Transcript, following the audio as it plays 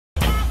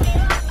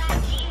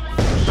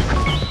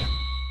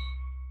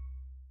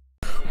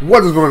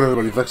What is going on,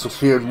 everybody? Vexos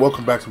here, and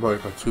welcome back to Mario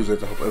Kart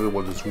Tuesdays. I hope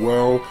everyone is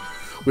well.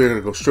 We're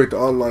going to go straight to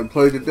online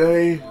play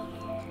today.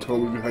 Tell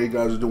me how you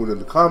guys are doing in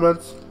the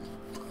comments.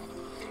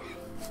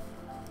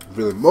 I'm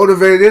feeling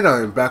motivated.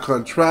 I am back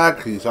on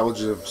track. These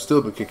allergies have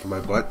still been kicking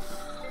my butt.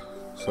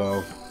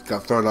 So,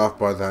 got thrown off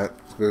by that.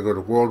 We're going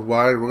to go to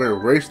Worldwide. We're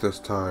going to race this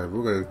time.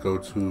 We're going to go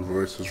to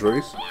versus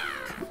race.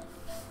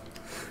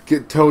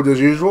 Get towed as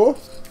usual.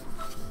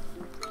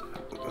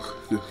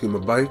 Get my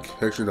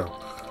bike. Actually, no.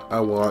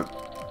 I want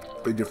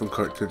a different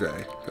cart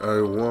today.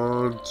 I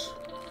want...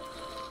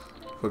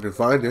 If I can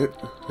find it.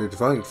 I need to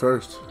find it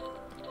first.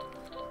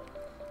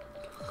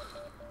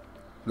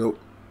 Nope.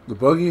 The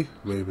buggy?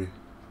 Maybe.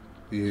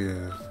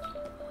 Yeah.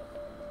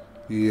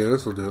 Yeah,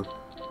 this will do.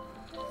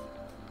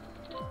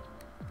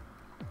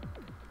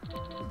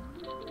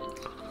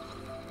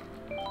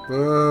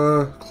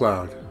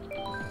 Cloud.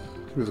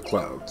 Give me the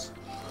clouds.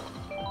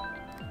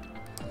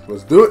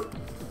 Let's do it.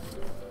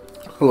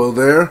 Hello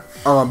there.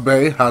 I'm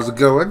Bay. How's it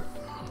going?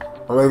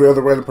 I'm every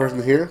other random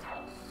person here.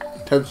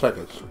 10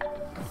 seconds.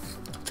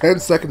 10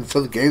 seconds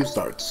until the game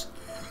starts.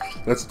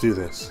 Let's do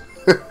this.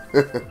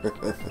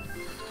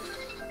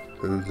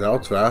 And that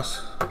was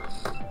fast.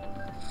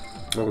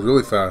 That was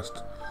really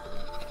fast.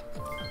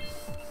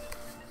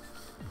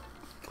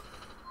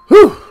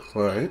 Whew!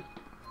 Alright.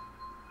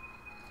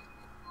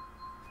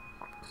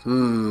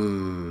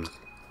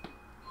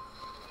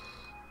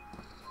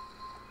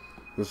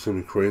 This is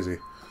gonna be crazy.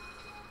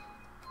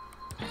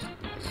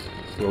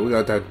 Well, we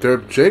got that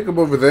Derpjacob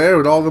over there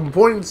with all them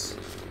points.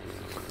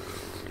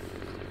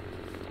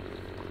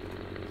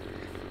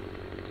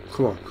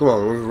 Come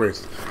on, let's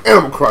race.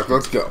 Animal Cross,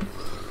 let's go.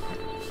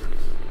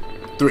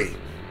 3,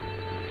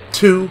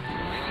 2,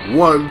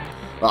 1.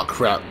 Oh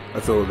crap, I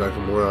feel like a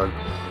moron.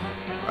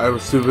 I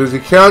was too busy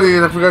counting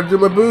and I forgot to do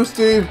my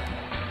boosting.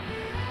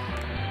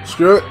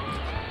 Screw it.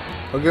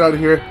 I'll get out of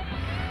here.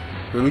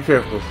 But be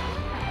careful.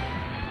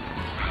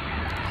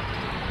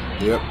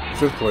 Yep,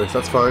 5th place,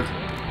 that's fine.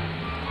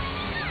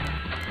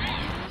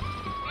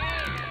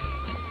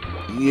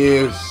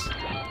 Yes!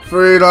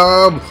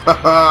 Freedom!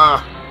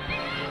 Haha!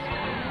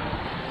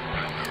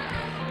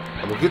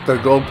 I'm gonna get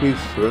that gold piece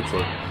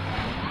eventually.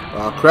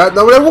 Oh crap,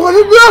 no, I want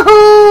it!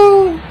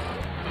 No!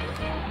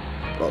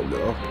 Oh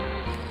no.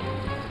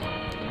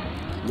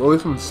 Well, at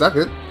least I'm in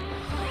 2nd.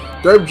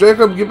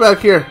 Derpjacob, get back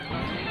here!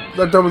 I'm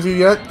not done with you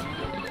yet.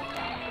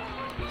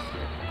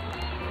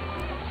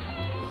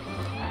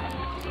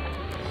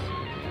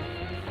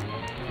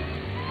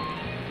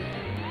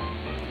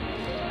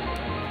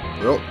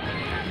 Well.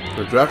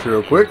 Go draft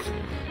real quick.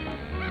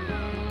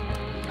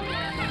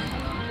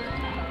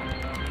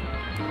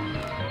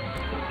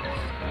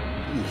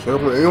 Jeez, I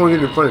don't want anyone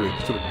getting in front of me.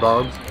 Stupid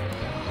bombs.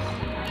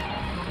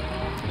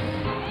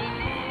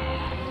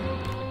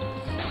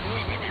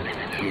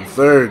 In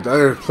 3rd. I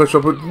gotta push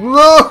up with.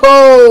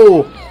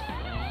 No!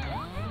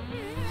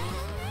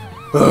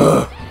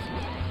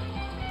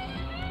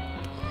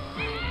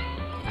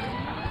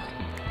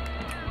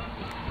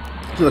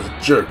 You're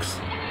like jerks.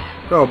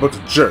 Oh, a bunch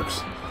of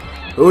jerks.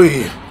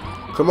 Ooh.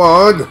 Come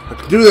on! I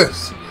can do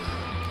this!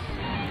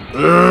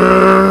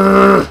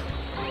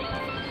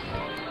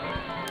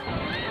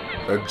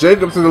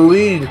 Jacob's in the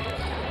lead!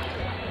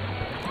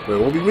 Wait, it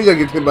won't be me that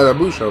gets hit by that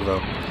blue shell, though.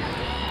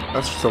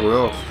 That's for someone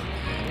else.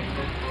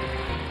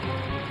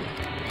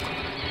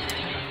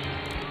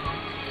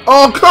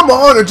 Oh, come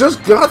on! I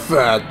just got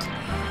that!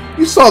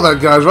 You saw that,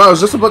 guys, right? I was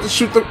just about to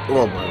shoot the...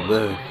 Oh, my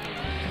man.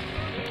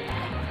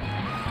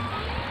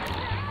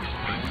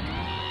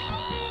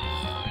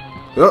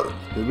 Oh,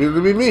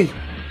 it'll be me.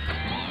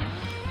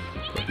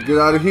 Get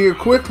out of here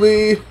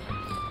quickly.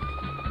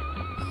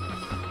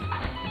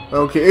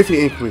 Okay, if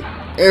he ink me.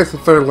 And it's the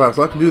 3rd lap,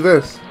 so I can do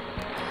this.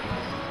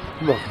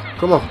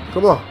 Come on.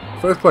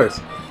 1st place.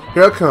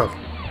 Here I come.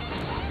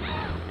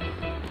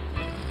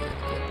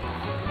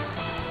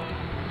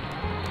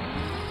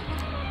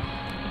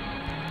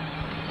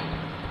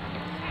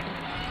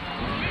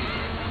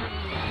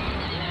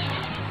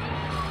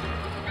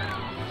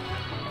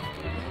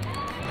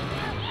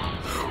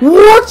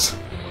 What?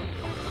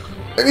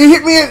 And he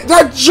hit me at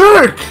that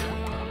jerk!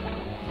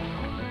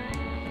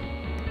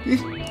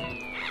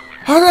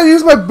 How did I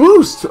use my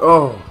boost?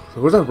 Oh,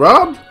 was I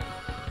robbed?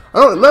 I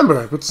don't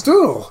remember, but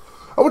still,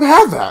 I would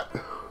have that.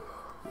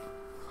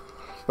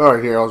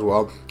 Alright, here, as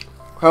well.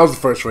 That was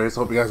the 1st race.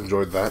 Hope you guys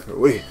enjoyed that.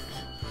 Wait,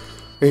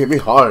 it hit me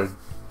hard.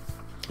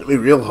 Hit me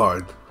real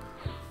hard.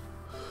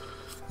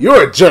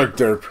 You're a jerk,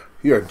 Derp.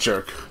 You're a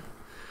jerk.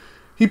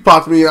 He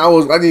popped me and I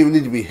didn't even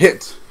need to be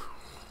hit.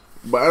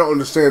 But I don't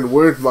understand,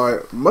 where'd my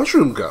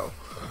mushroom go?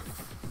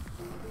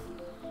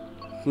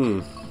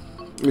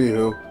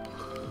 Anywho.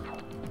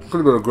 I'm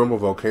gonna go to Grumble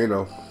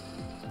Volcano.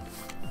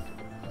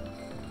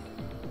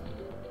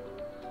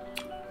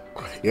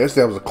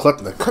 Yesterday I was a clutch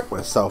and I cut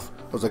myself.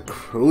 I was like,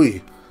 ooh.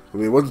 I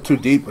mean, it wasn't too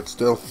deep, but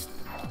still.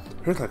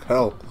 It hurt like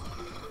hell.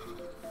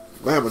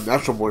 I have a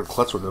natural born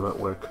clutch when I'm at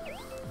work.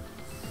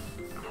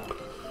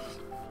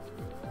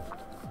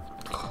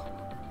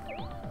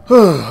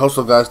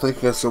 Also, guys, thank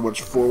you guys so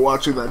much for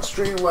watching that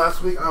stream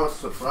last week. I was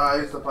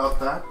surprised about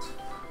that.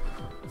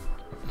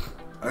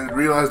 I didn't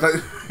realize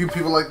that you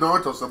people like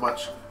Naruto so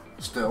much.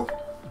 Still.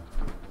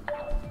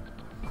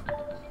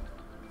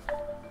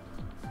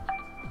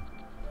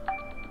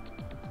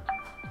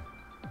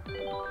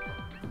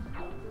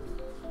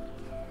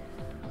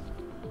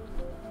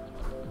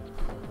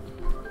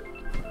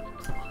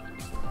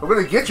 I'm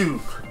gonna get you,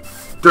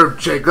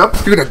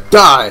 Derpjacob. You're gonna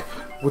die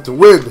with the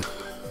wind.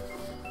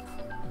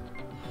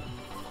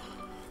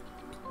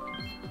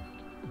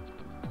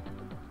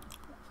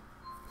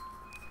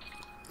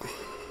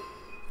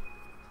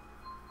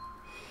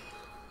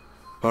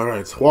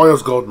 Alright,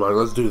 Wario's gold mine.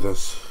 Let's do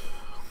this.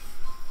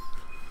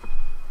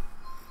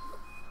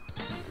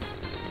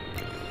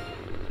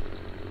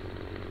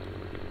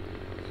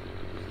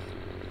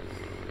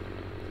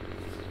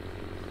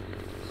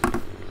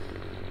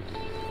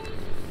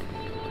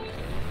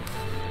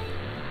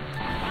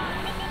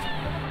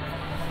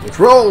 Let's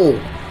roll!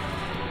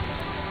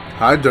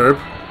 Hi, Derp.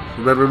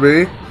 Remember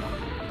me?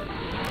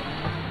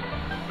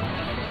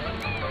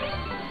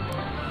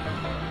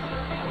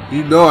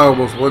 You know I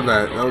almost won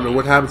that. I don't know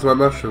what happened to my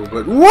mushroom,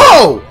 but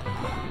whoa!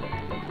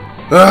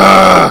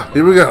 Ah!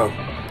 Here we go.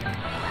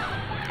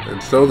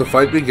 And so the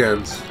fight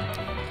begins.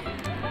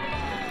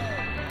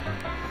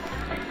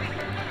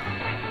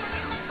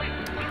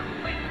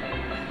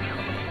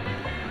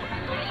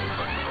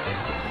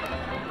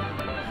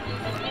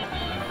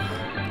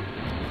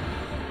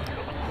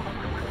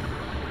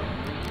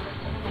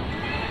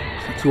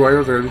 Two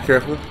items, I gotta be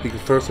careful. He can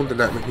throw something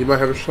at me. He might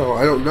have a shell.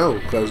 I don't know,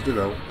 because, you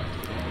know.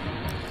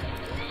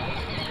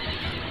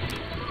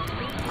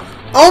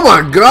 Oh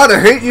my god, I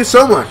hate you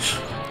so much.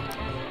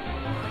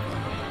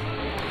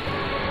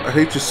 I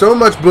hate you so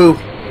much, boo.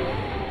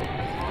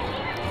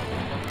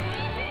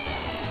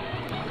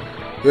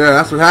 Yeah,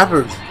 that's what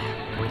happens.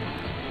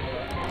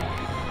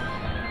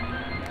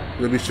 I'm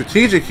gonna be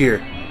strategic here.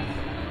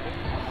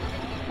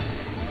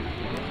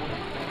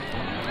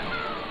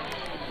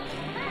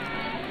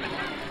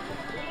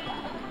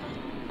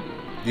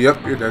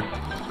 Yep, you're dead.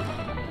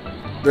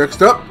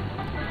 Next up,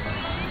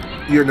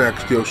 you're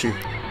next, Yoshi.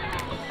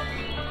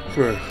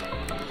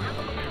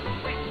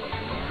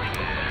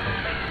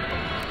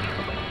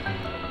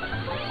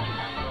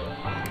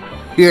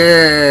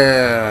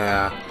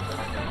 Yeah.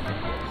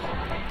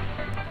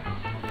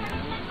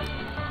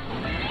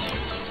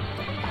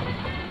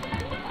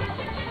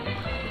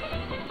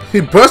 He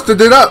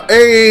busted it up.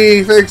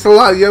 Hey, thanks a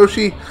lot,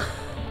 Yoshi.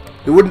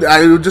 It wouldn't.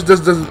 It just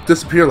doesn't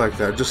disappear like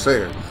that. Just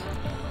saying.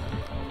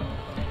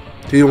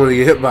 He didn't want to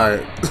get hit by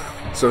it,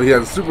 so he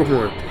had a super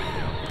horn.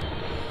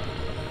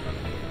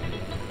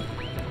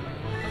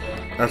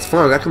 That's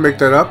fun. I can make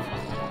that up.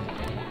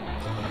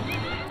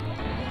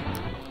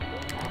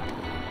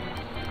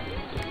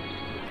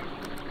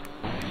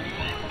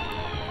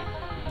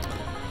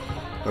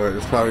 Alright,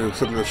 that's probably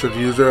something I should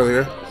have used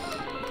earlier.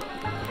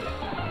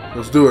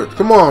 Let's do it.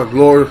 Come on,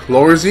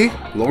 Lorzy?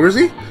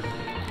 Lorzy?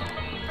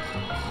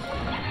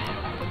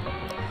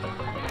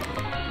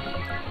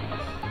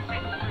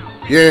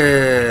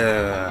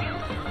 Yeah!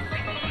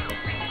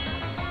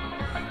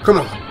 Come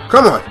on,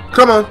 come on,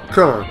 come on,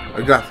 come on.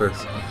 I got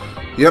this.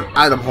 Yep,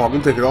 item hog.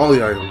 I'm taking all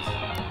the items.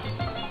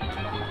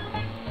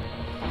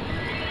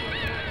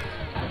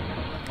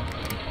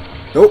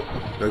 Nope,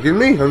 not getting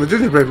me. I'm the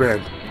gingerbread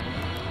man.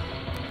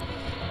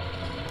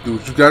 Do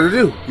what you gotta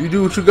do. You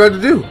do what you gotta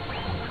do.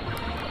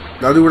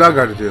 Now do what I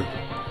gotta do.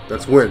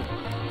 That's win.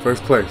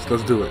 First place.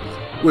 Let's do it.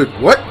 Wait,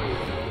 what?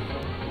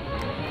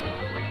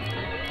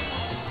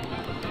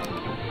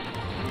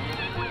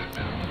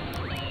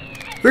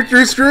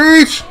 Victory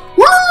screech!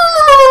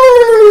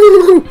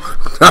 Woo!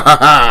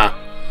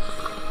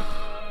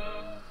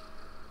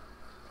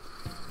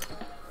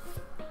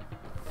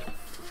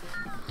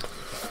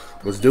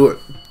 Let's do it.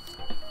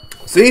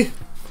 See?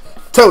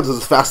 Toads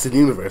is fast in the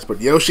universe,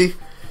 but Yoshi,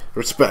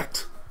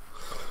 respect.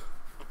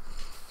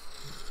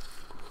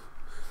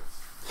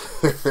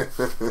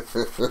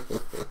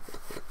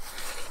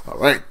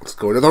 Alright, let's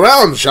go to the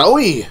round, shall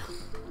we?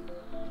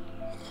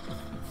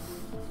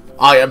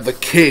 I am the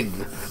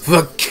king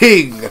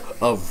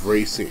of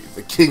racing,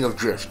 the king of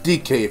drift,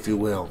 DK if you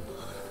will.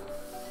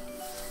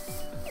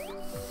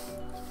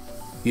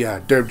 Yeah,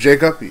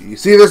 Derpjacob, you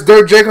see this,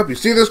 Derpjacob? You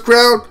see this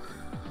crown?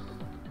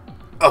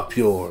 Up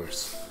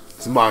yours.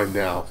 It's mine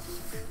now.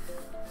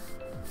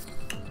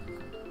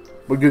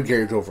 But good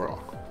games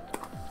overall.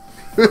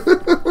 I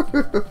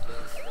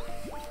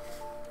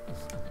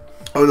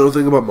know the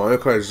thing about Mario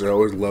Kart is I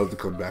always love to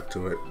come back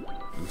to it.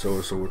 It's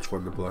always so much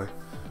fun to play.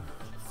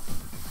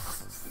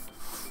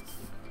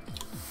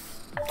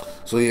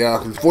 So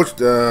yeah,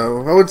 unfortunately,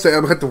 I would say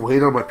I'm gonna have to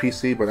wait on my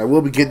PC, but I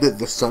will be getting it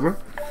this summer.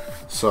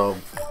 So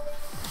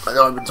I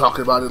know I've been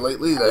talking about it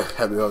lately. I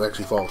haven't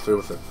actually followed through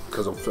with it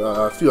because of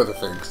a few other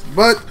things.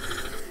 But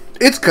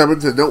it's coming,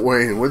 so don't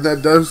worry. And when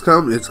that does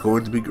come, it's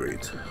going to be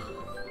great.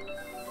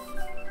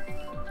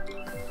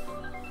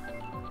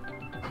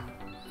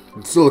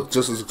 I'm still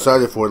just as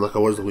excited for it like I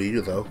was the Wii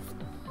U, though.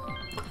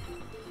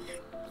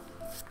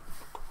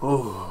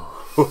 Oh.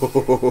 See,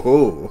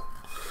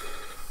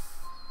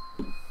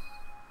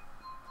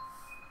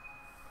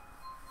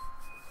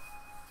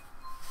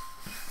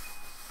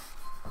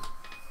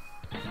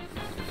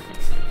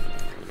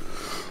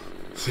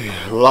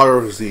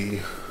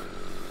 Larzy.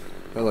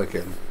 I like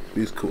him.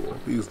 He's cool.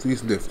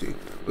 He's nifty.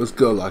 Let's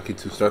go, Lucky,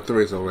 to start the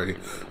race already.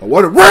 I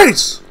want a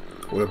race!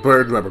 I want a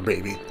bird rubber,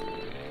 baby.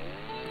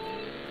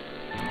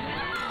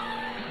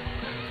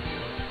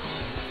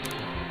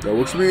 That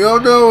works for me. Oh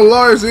no,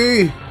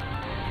 Larzy!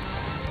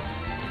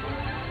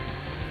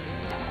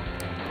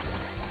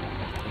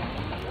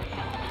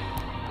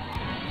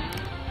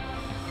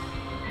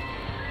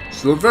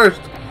 Still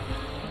first.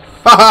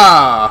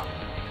 Haha!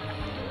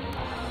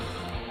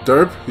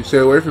 Derp, you stay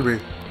away from me.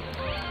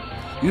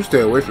 You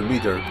stay away from me,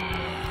 Derp.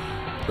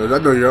 Cause I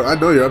know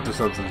you're up to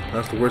something.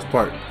 That's the worst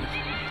part.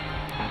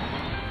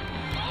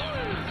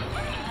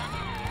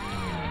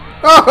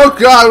 Oh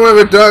God, what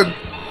have I done?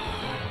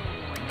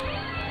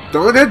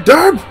 Darn it,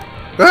 Derp!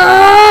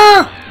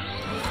 Ah!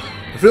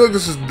 I feel like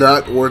this is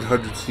not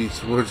 100cc,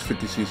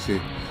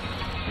 150cc.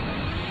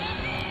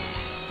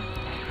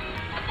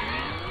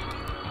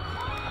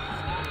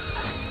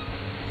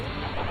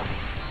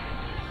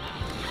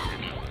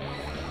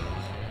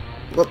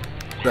 Well,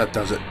 that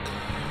does it.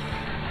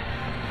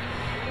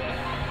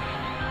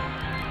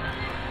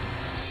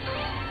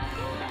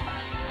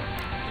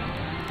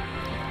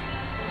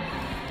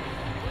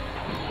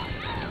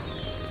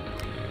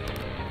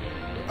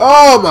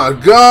 Oh my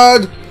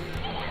God!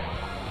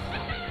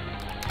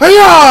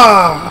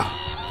 Hiya!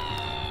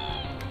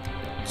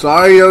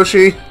 Sorry,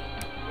 Yoshi.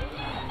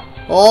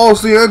 Oh,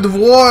 it's the end of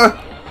war.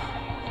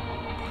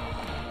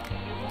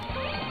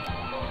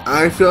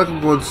 I feel like I'm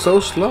going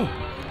so slow.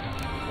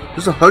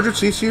 Is this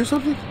 100cc or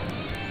something?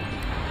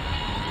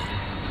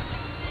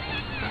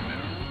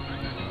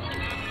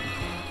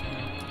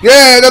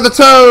 Yeah, another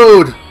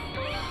Toad!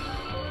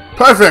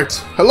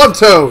 Perfect! I love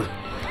Toad!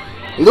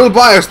 A little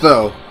biased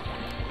though.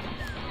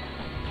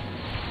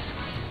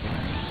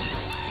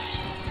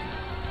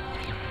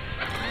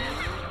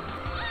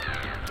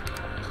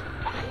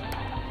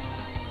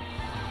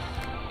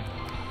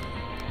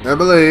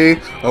 Emily!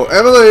 Oh,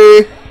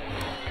 Emily!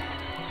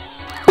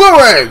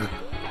 Boomerang!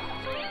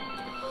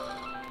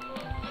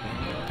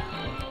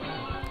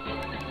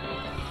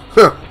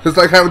 Huh, it's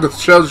like having the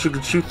shell that you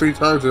can shoot 3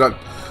 times and not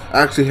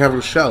actually having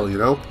a shell, you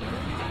know?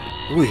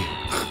 Wee.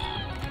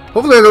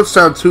 Hopefully I don't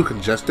sound too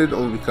congested,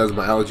 only because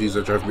my allergies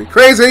are driving me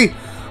crazy,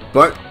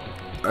 but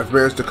I've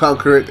managed to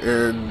conquer it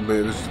and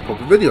managed to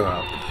pump a video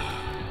out.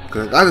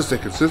 Because I gotta stay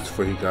consistent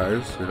for you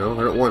guys, you know?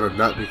 I don't want to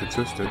not be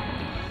consistent.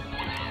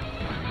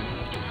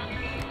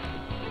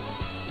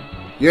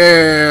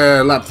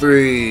 Yeah, lap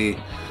 3.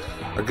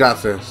 I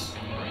got this.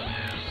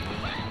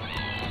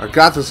 I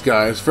got this,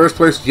 guys. First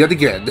place yet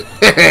again.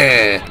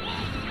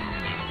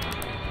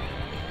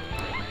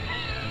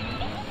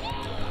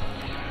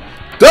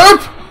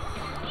 Derp!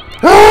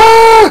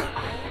 Ah!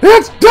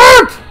 It's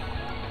Derp!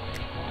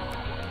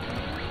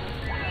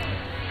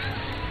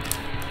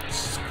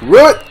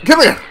 Screw it!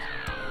 Come here!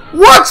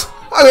 What?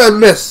 I did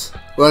miss.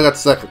 Well, I got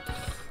second.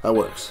 That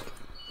works.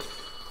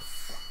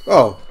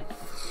 Oh.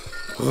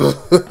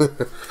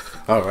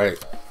 Alright.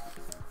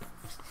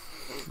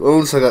 Well, at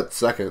least I got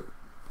second.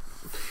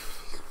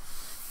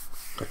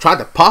 I tried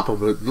to pop him,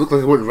 but it looked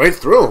like it went right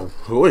through him.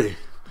 Boy.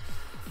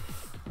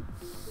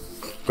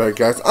 Alright,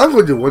 guys, I'm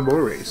going to do one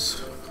more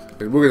race.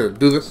 And we're going to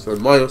do this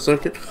on Mario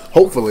Circuit.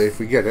 Hopefully, if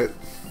we get it.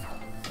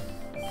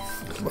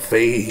 It's my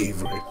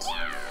favorite.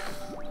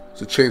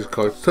 So change the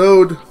color to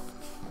Toad.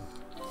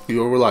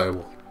 You are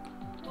reliable.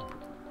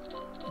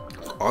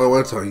 All I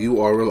want to tell you,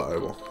 you are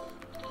reliable.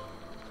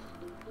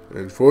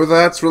 And for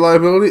that's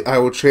reliability, I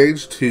will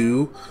change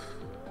to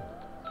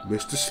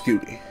Mr.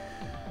 Scooty.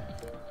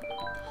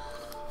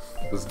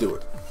 Let's do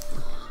it.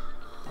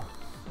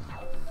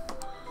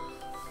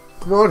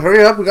 Come on,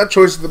 hurry up. We got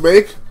choices to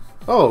make.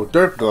 Oh,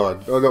 Derp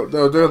gone. Oh,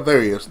 no,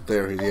 there he is.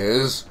 There he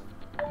is.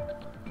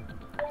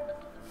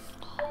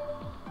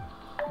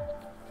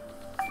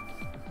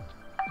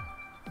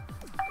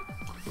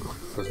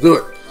 Let's do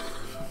it.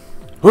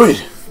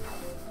 Wait.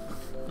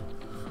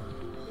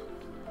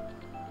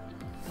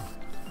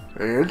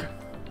 And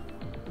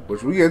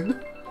which we end.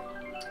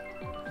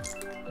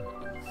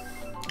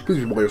 Please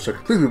be Mario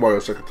second. Please be Mario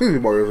second. Please be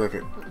Mario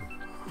second.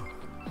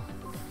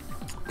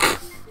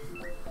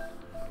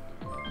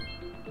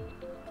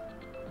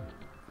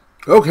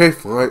 Okay,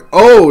 fine.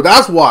 Oh,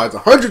 that's why it's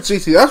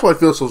 100cc. That's why I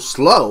feel so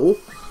slow.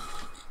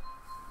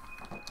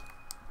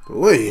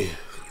 Wait.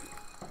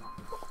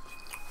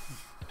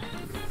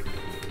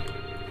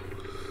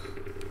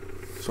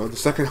 So I'm the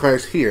second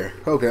highest here.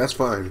 Okay, that's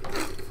fine.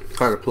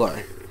 Kind of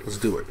play. Let's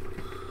do it.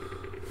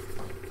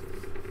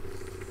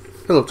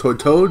 Hello,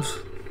 Toads.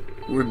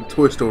 We're in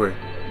Toy Story.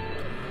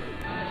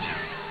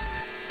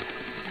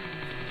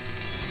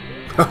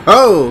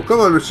 Oh, come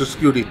on, Mr.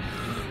 Scooty.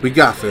 We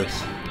got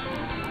this.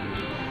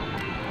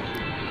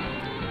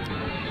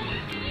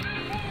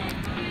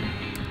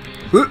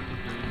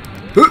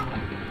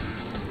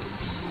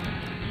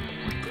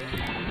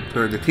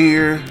 Turn it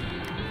here.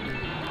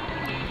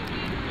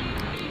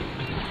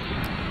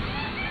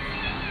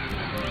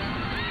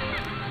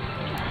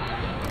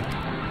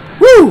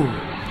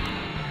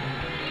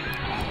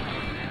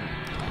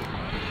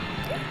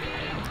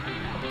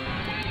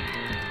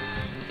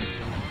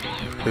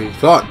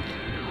 thought.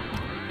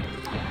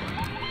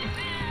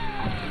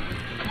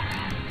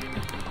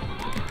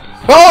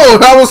 Oh,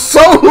 that was so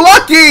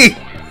lucky!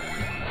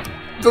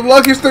 The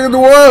luckiest thing in the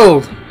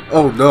world!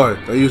 Oh no,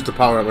 I used the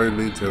power up, I didn't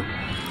mean to.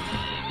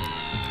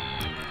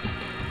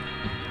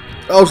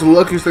 That was the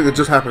luckiest thing that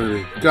just happened to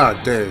me.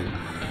 God dang.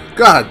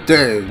 God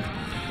dang.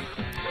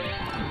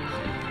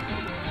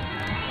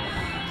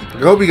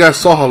 I hope you guys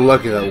saw how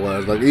lucky that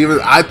was. Like, even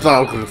I thought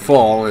I was going to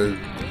fall, and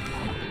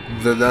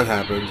then that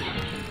happened.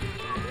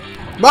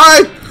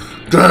 Bye!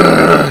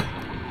 Grr!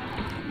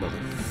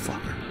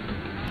 Motherfucker.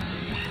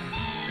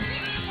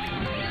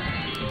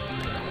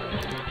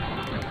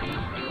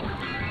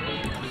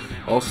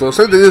 Also,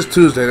 since it is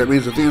Tuesday, that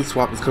means the theme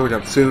swap is coming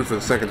up soon for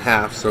the second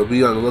half, so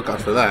be on the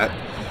lookout for that.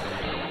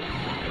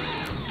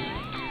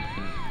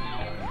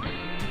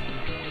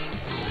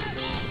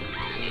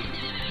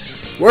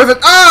 Where's it?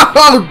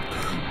 Ah!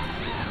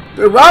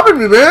 They're robbing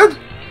me, man!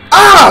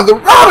 Ah! They're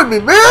robbing me,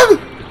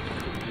 man!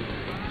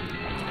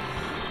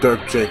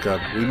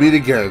 Derpjacob, we meet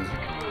again.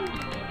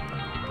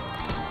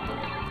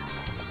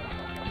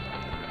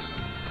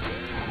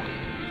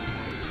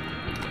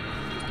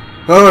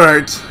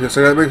 Alright, yes,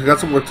 I got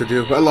some work to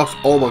do. I lost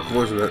all my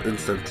coins in that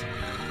instant.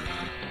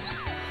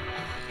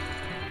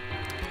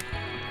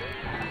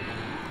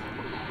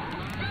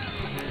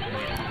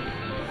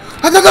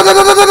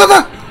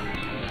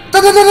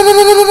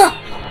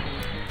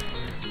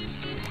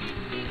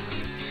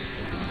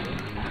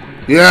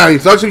 Yeah, you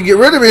thought you could get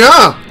rid of me,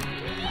 huh?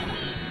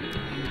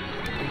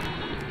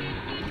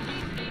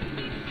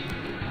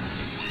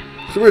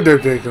 Come here,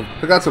 Derpjacob.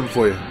 I got something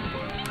for you.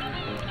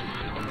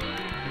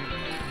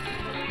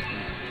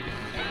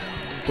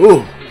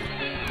 Ooh,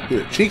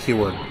 you're a cheeky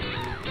one.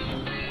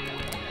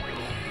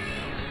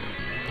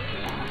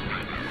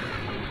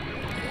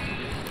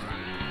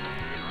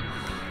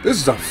 This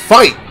is a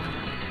fight.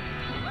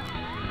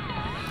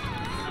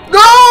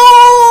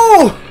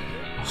 No!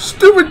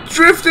 Stupid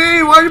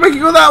Drifty! Why did you make it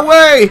go that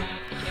way?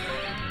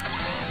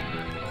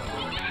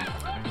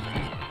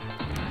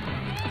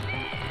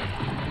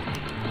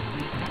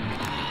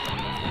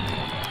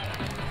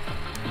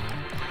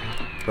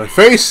 My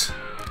face?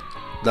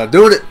 Not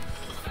doing it.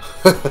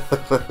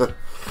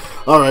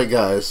 Alright,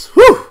 guys.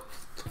 Whew!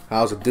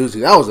 That was a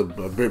doozy. That was a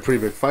pretty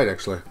big fight,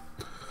 actually.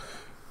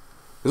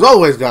 As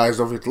always, guys,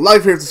 don't forget to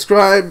like, share, and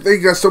subscribe.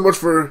 Thank you guys so much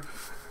for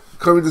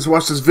coming to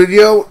watch this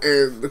video.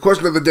 And the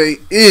question of the day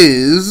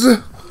is,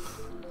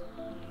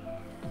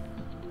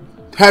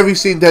 have you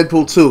seen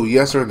Deadpool 2?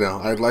 Yes or no?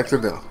 I'd like to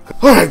know.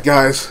 Alright,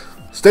 guys.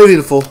 Stay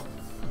beautiful.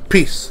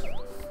 Peace.